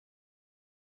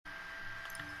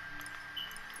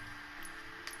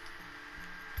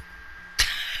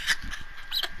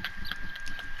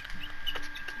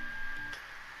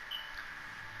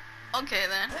Okay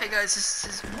then. Hey guys, this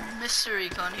is Mr.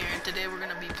 Econ here, and today we're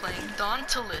gonna be playing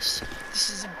Dauntless. This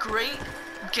is a great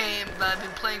game that I've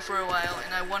been playing for a while,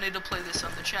 and I wanted to play this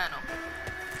on the channel.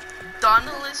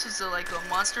 Dauntless is like a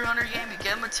monster hunter game. You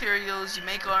get materials, you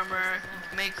make armor,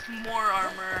 you make more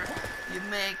armor, you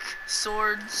make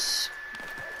swords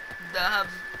that have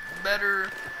better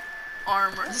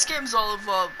armor. This game's all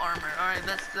about armor. Alright,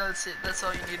 that's it. That's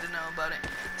all you need to know about it.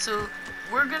 So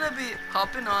we're gonna be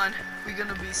hopping on. We're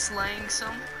gonna be slaying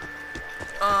some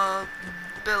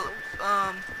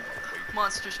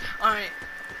monsters. Alright,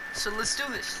 so let's do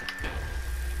this.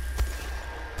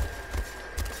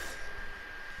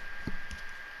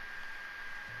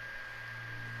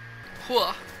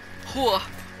 Hua, hua,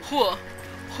 hua,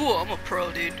 hua. I'm a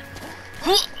pro, dude.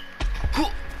 Hua,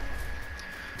 hua,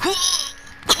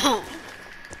 hua.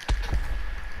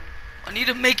 I need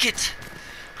to make it.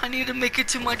 I need to make it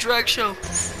to my drag show.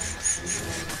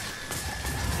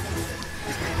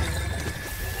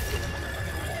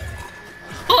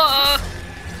 Ah!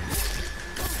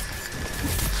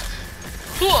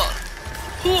 Hua!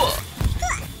 Hua!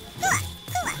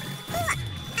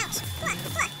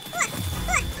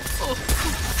 Oh.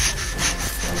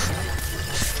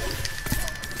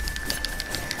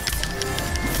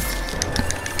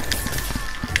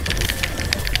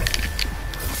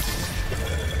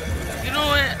 You know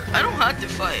what? I don't have to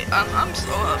fight. I'm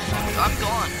gone.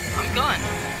 I'm gone.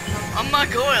 I'm not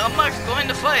going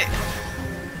to fight.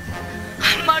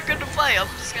 I'm not gonna fight. I'm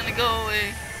just gonna go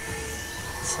away.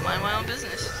 Just mind my own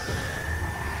business.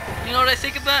 You know what I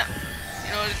think of that?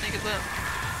 You know what I think of that?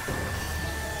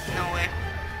 No way.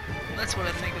 That's what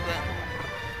I think of that.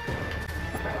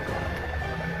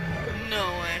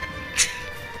 No way.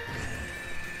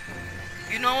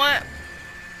 You know what?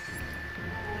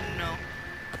 No.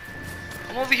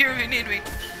 I'm over here if you need me.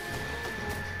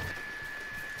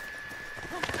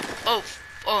 Oh.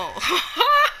 Oh.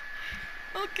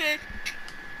 Okay.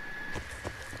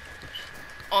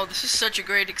 Oh, this is such a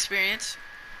great experience.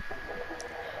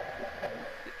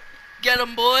 Get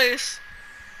 'em, boys.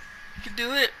 You can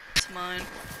do it. It's mine.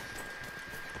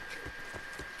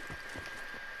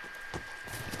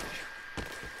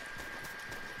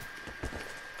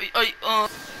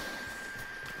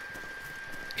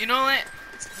 You know what?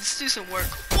 Let's do some work.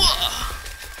 Whoa!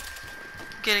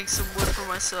 Getting some wood for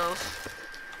myself.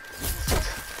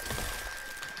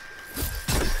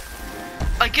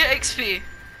 I get XP.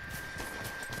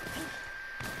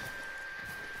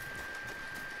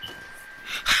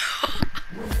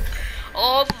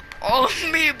 all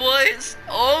me, boys.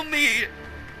 All me.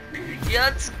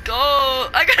 Let's go.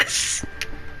 I got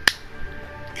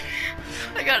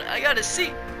a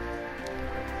seat.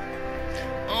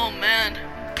 Oh man,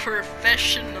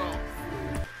 professional.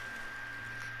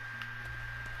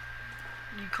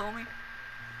 You call me?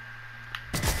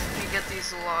 Let me get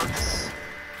these logs.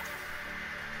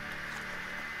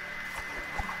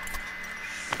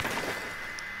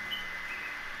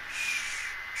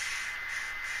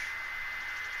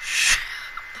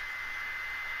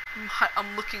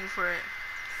 I'm looking for it.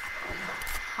 I'm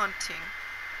hunting.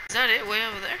 Is that it? Way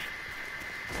over there?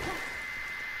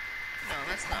 No,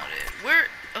 that's not it. Where?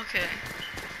 Okay.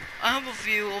 I have a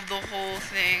view of the whole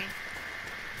thing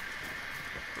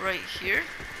right here.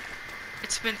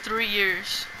 It's been 3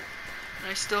 years, and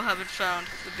I still haven't found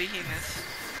the behemoth.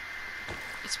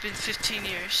 It's been 15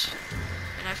 years,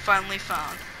 and I finally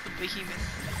found the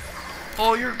behemoth.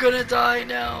 Oh, you're gonna die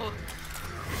now.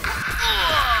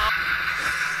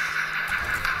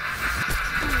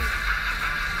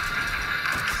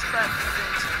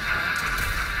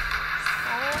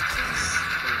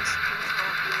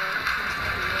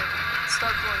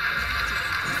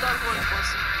 Stop going,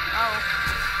 pussy. Ow.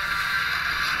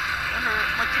 That hurt.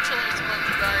 My controller is about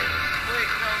to die. Wait,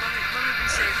 no, let me be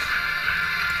safe.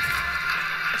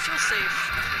 I feel safe.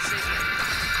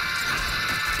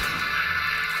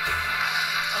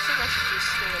 I think I should just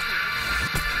stay up here.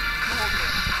 Hold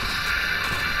it.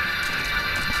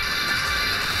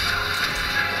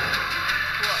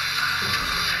 What?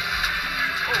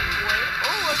 Oh, wait.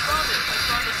 Oh, I found it. I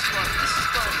found a spot. This is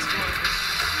called exploring.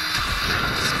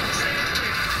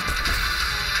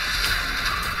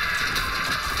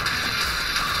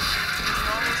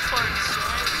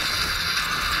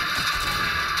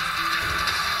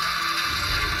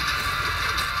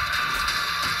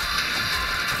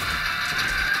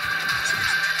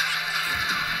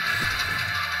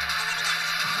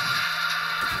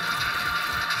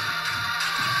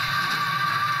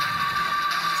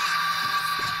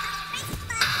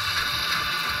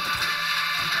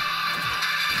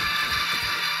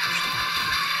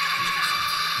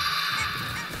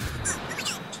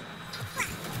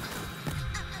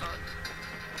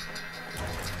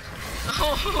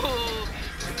 Oh,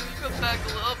 go back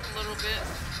up a little bit.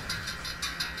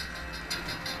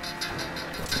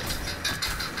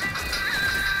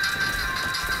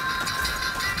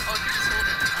 Oh, I can just hold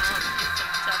it. I don't have to keep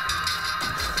tapping it.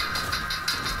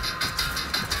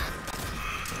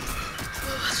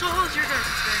 So how's your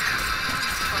guys' day?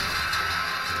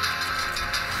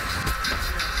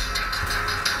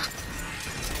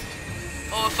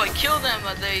 Oh, if I kill them,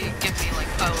 they give me like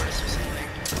powers or something.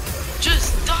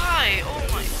 Just die! Oh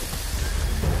my.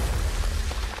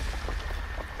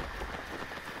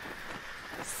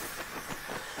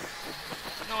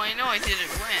 No, I know I didn't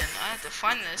win. I have to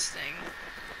find this thing.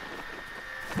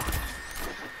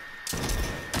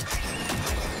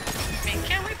 I mean,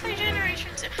 can't we play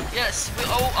Generations? Yes, we.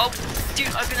 Oh,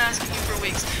 dude, I've been asking you for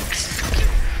weeks.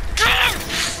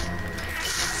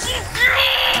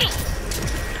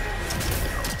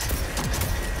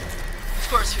 Of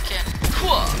course we can.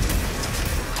 Cool.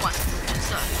 Come on, just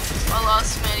die. I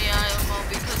lost many IMO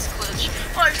because glitch.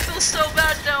 Oh, I feel so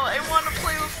bad now. I want to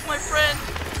play with my friend,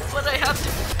 but I have to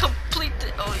complete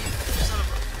the. Oh, you son of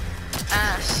a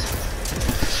ass.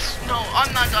 No,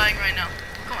 I'm not dying right now.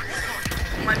 Come on, come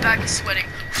on. My back is sweating.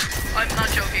 I'm not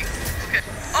joking. Okay.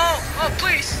 Oh,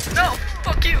 please, no.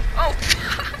 Fuck you. Oh,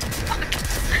 fuck.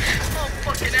 Oh,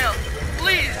 fucking hell.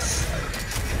 Please,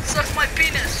 suck my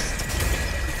penis.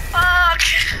 Fuck!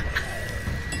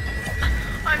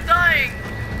 I'm dying!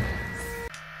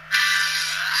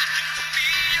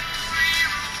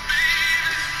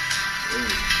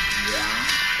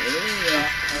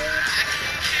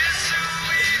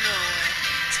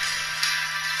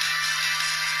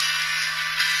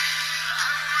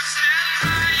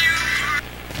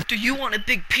 Do you want a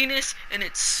big penis and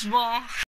it's small?